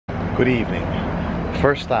Good evening.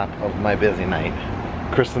 First stop of my busy night.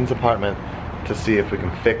 Kristen's apartment to see if we can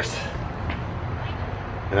fix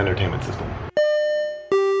an entertainment system.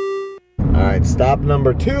 Alright, stop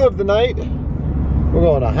number 2 of the night. We're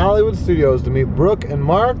going to Hollywood Studios to meet Brooke and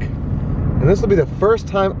Mark. And this will be the first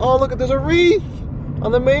time, oh look, there's a wreath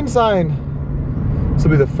on the main sign. This will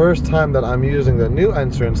be the first time that I'm using the new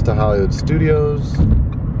entrance to Hollywood Studios.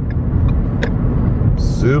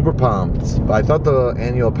 Super pumped. I thought the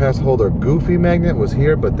annual pass holder Goofy magnet was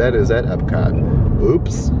here, but that is at Epcot.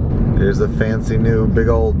 Oops. Here's the fancy new big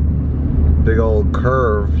old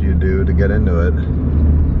curve you do to get into it.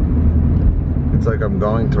 It's like I'm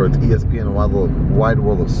going towards ESPN Wide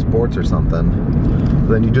World of Sports or something.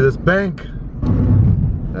 Then you do this bank.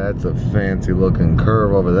 That's a fancy looking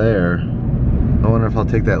curve over there. I wonder if I'll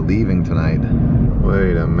take that leaving tonight.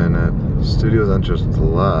 Wait a minute. Studios entrance to the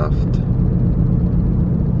left.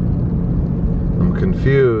 I'm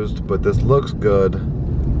confused, but this looks good.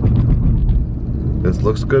 This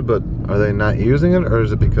looks good, but are they not using it, or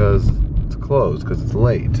is it because it's closed, because it's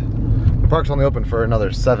late? The park's only open for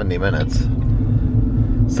another 70 minutes.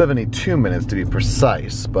 72 minutes to be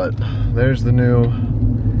precise, but there's the new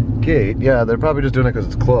gate. Yeah, they're probably just doing it because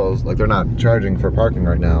it's closed, like they're not charging for parking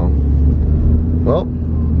right now. Well,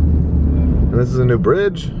 and this is a new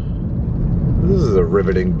bridge. This is a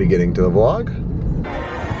riveting beginning to the vlog.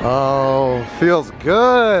 Oh, feels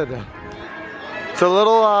good. It's a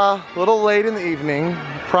little late in the evening.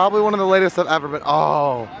 Probably one of the latest I've ever been.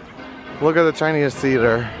 Oh, look at the Chinese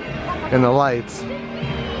theater and the lights.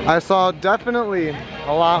 I saw definitely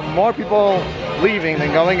a lot more people leaving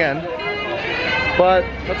than going in, but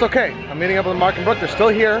that's okay. I'm meeting up with Mark and Brooke. They're still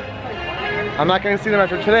here. I'm not going to see them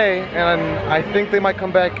after today, and I think they might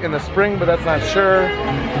come back in the spring, but that's not sure.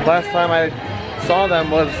 Last time I saw them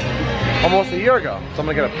was almost a year ago. So I'm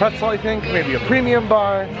gonna get a pretzel, I think, maybe a premium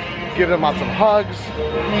bar, give them lots of hugs.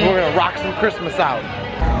 We're gonna rock some Christmas out.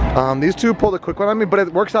 These two pulled a quick one on me, but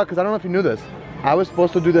it works out because I don't know if you knew this. I was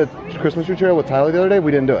supposed to do the Christmas tree trail with Tyler the other day.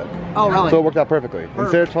 We didn't do it. Oh, really? So it worked out perfectly. And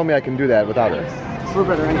Sarah told me I can do that without her.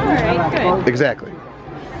 Alright, good. Exactly.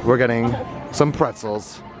 We're getting some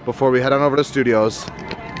pretzels before we head on over to studios.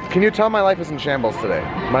 Can you tell my life is in shambles today?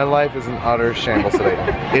 My life is in utter shambles today.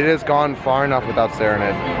 It has gone far enough without Sarah in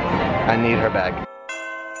it. I need her back.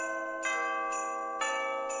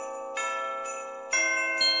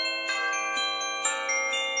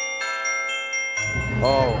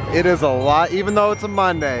 Oh, it is alive, even though it's a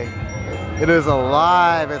Monday. It is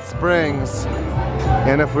alive at Springs.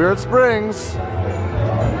 And if we're at Springs,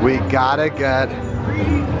 we gotta get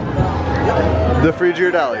the free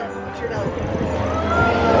Ghirardelli.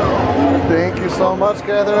 Thank you so much,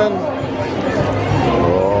 Catherine.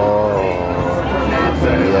 Oh,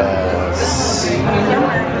 yes.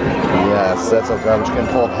 Yes, that's a garbage can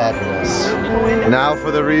full of happiness. Now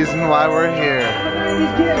for the reason why we're here.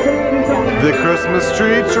 The Christmas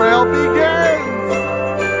tree trail begins!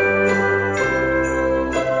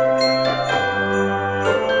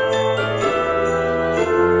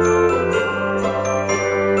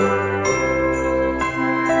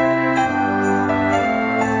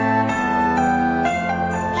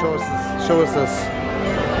 Show us this.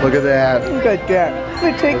 Look at that. Look at that.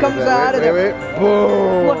 The tree comes out of it.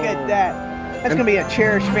 Boom. Look at that. That's going to be a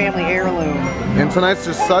cherished family heirloom. And tonight's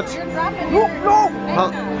just such... No.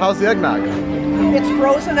 How's the eggnog? It's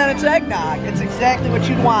frozen and it's eggnog. It's exactly what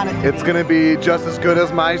you'd want it to It's going to be just as good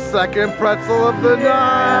as my second pretzel of the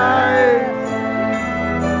night.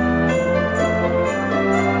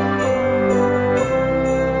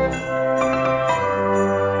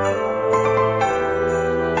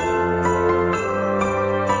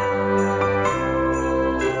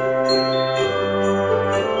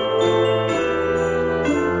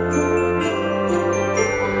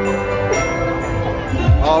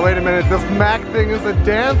 Oh, wait a minute, this Mac thing is a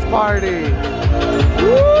dance party!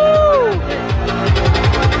 Woo!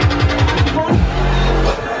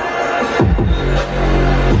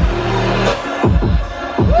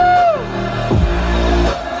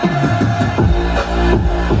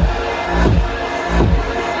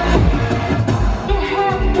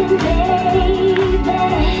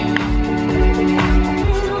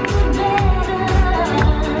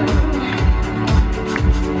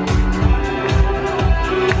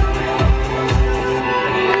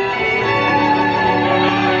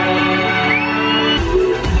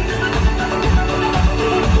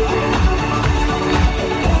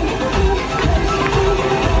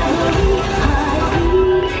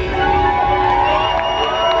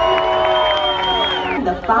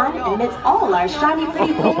 fun amidst all our shiny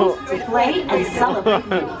pretty things to play and celebrate.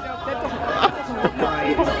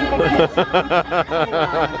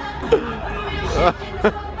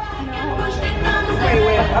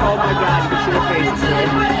 Wait, oh my God, you should have faced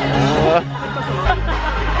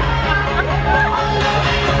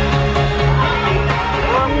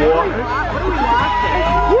What are we watching?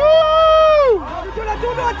 Woo! Do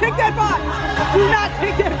not take that box! Do not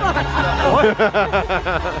take that box!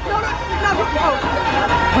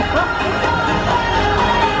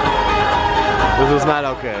 No. This is not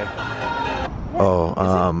okay. Oh,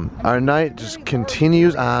 our night just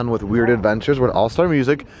continues on with weird adventures with All-Star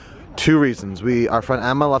Music. 2 reasons. Our friend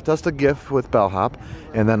Emma left us a gift with Bellhop,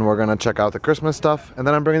 and then we're gonna check out the Christmas stuff, and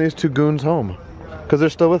then I'm bringing these 2 goons home because they're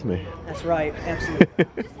still with me. That's right, absolutely.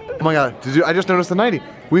 Oh my God! I just noticed the 90.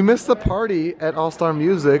 We missed the party at All-Star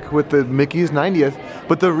Music with the Mickey's 90th,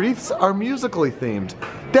 but the wreaths are musically themed.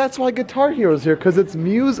 That's why Guitar Hero's here, because it's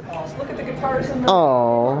music. Look at the guitars in the...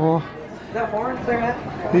 Oh. Is that horn, clarinet?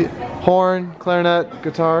 Horn, clarinet,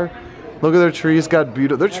 guitar. Look at their trees. Got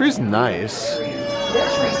beautiful. Their tree's nice. Their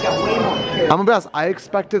tree's got way more hair. I'm gonna be honest, I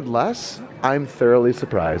expected less. I'm thoroughly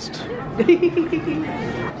surprised.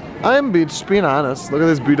 I'm just being honest. Look at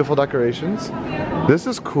these beautiful decorations. This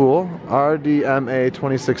is cool. RDMA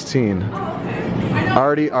 2016.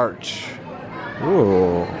 Artie Arch.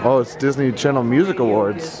 Ooh. Oh, it's Disney Channel Music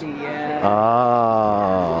Awards.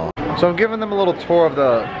 Oh. So I'm giving them a little tour of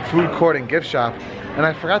the food court and gift shop, and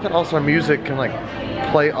I forgot that All-Star Music can like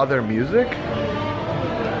play other music.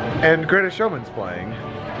 And Greatest Showman's playing.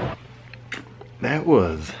 That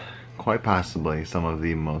was quite possibly some of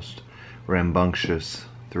the most rambunctious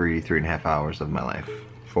 3.5 hours of my life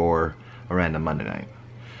for a random Monday night.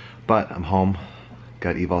 But I'm home,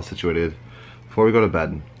 got Eve all situated. Before we go to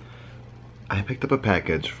bed, I picked up a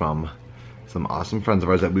package from some awesome friends of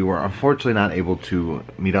ours that we were unfortunately not able to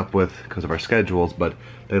meet up with because of our schedules, but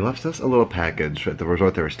they left us a little package at the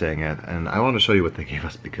resort they were staying at, and I want to show you what they gave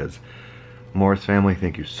us because Morris family,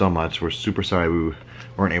 thank you so much. We're super sorry we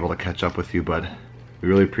weren't able to catch up with you, but we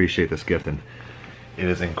really appreciate this gift, and it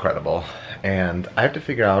is incredible. And I have to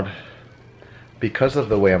figure out, because of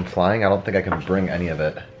the way I'm flying, I don't think I can bring any of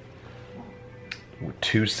it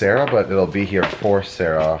to Sarah, but it'll be here for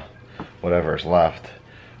Sarah, whatever's left,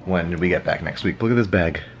 when we get back next week. Look at this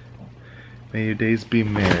bag. May your days be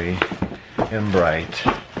merry and bright.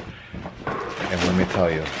 And let me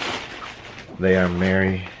tell you, they are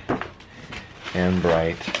merry and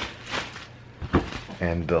bright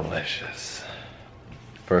and delicious.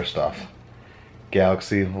 First off,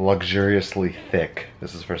 Galaxy Luxuriously Thick.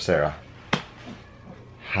 This is for Sarah.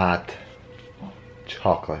 Hot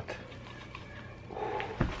chocolate.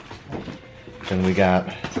 Then we got,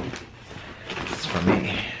 this is for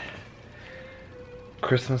me,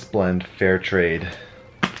 Christmas Blend Fair Trade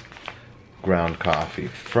ground coffee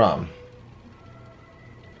from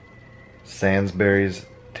Sainsbury's.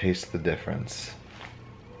 Taste the difference.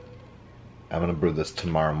 I'm gonna brew this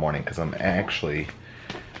tomorrow morning because I'm actually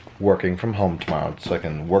working from home tomorrow, so I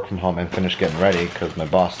can work from home and finish getting ready because my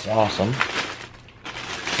boss is awesome.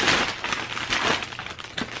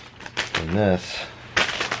 And this,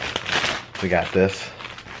 we got this,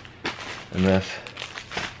 and this,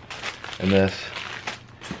 and this,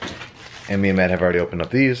 and me and Matt have already opened up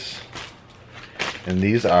these, and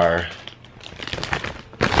these are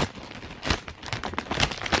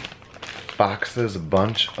Fox's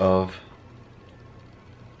Bunch of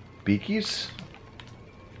Beakies.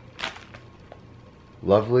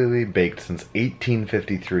 Lovelily baked since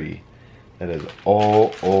 1853. That is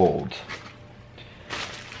all old.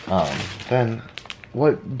 Then,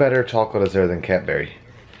 what better chocolate is there than Cadbury?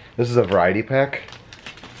 This is a variety pack.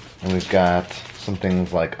 And we've got some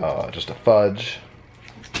things like just a fudge,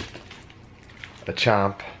 a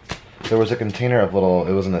chomp. There was a container of little,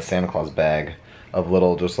 it was in a Santa Claus bag, of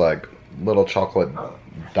little, just like, little chocolate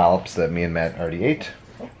dollops that me and Matt already ate.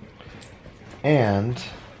 And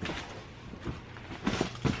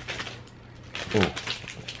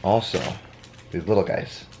also these little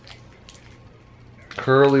guys.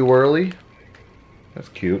 Curly Whirly. That's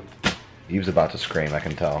cute. Eve's about to scream, I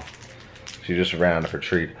can tell. She just ran out of her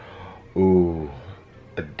treat. Ooh,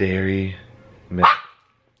 a dairy milk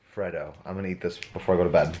Freddo. I'm gonna eat this before I go to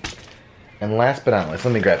bed. And last but not least,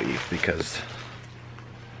 let me grab Eve because,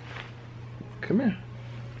 come here.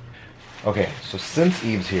 Okay, so since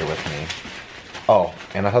Eve's here with me, oh,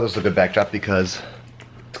 and I thought this was a good backdrop because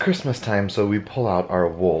it's Christmas time, so we pull out our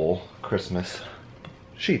wool Christmas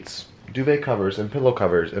sheets, duvet covers, and pillow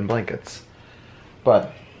covers, and blankets.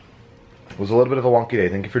 But it was a little bit of a wonky day.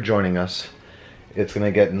 Thank you for joining us. It's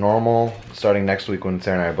gonna get normal starting next week when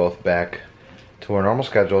Sarah and I are both back to our normal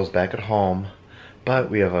schedules, back at home. But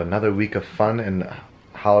we have another week of fun and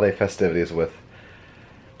holiday festivities with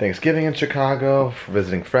Thanksgiving in Chicago,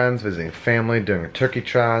 visiting friends, visiting family, doing a turkey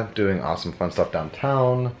trot, doing awesome fun stuff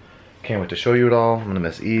downtown. Can't wait to show you it all. I'm gonna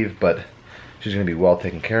miss Eve, but she's gonna be well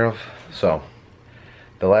taken care of. So,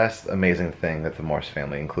 the last amazing thing that the Morse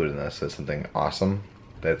family included in this is something awesome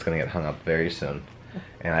that's gonna get hung up very soon.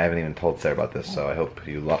 And I haven't even told Sarah about this, so I hope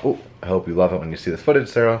you love it when you see this footage,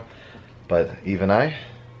 Sarah. But Eve and I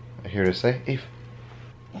are here to say, Eve,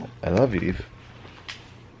 I love you, Eve.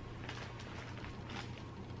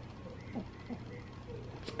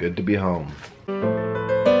 It's good to be home.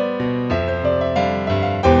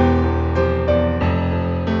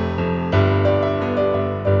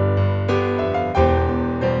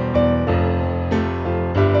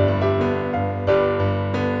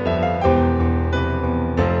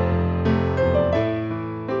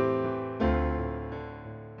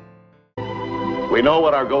 We know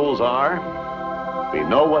what our goals are. We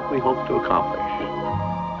know what we hope to accomplish.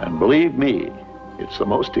 And believe me, it's the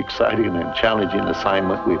most exciting and challenging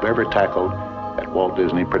assignment we've ever tackled at Walt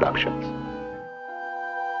Disney Productions.